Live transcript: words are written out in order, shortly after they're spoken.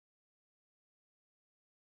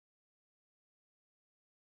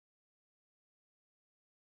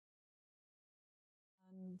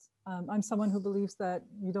And I'm someone who believes that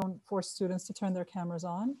you don't force students to turn their cameras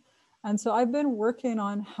on. And so I've been working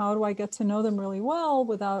on how do I get to know them really well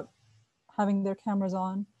without having their cameras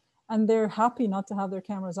on. And they're happy not to have their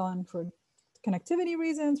cameras on for connectivity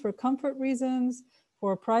reasons, for comfort reasons,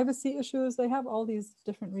 for privacy issues. They have all these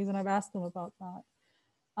different reasons. I've asked them about that.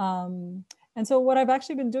 And so what I've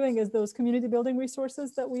actually been doing is those community building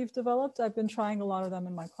resources that we've developed, I've been trying a lot of them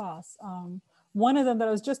in my class. One of them that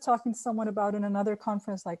I was just talking to someone about in another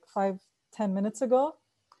conference like 5-10 minutes ago,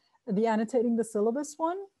 the annotating the syllabus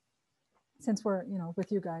one, since we're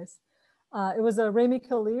with you guys. It was a Remy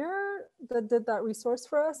Collier that did that resource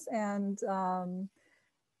for us. And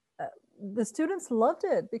the students loved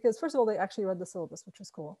it because first of all, they actually read the syllabus, which was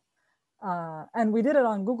cool. And we did it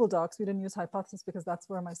on Google Docs. We didn't use Hypothesis because that's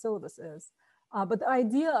where my syllabus is. But the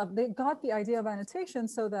idea of, they got the idea of annotation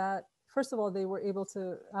so that, first of all, they were able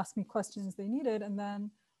to ask me questions they needed. And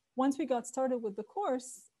then once we got started with the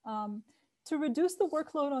course, to reduce the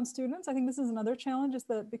workload on students, I think this is another challenge, is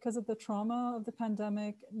that because of the trauma of the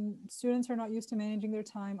pandemic, students are not used to managing their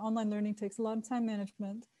time. Online learning takes a lot of time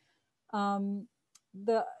management.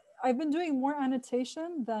 I've been doing more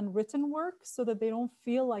annotation than written work so that they don't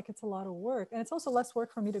feel like it's a lot of work. And it's also less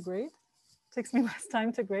work for me to grade. It takes me less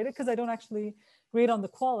time to grade it because I don't actually grade on the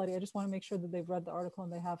quality. I just want to make sure that they've read the article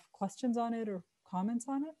and they have questions on it or comments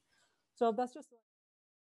on it. So that's just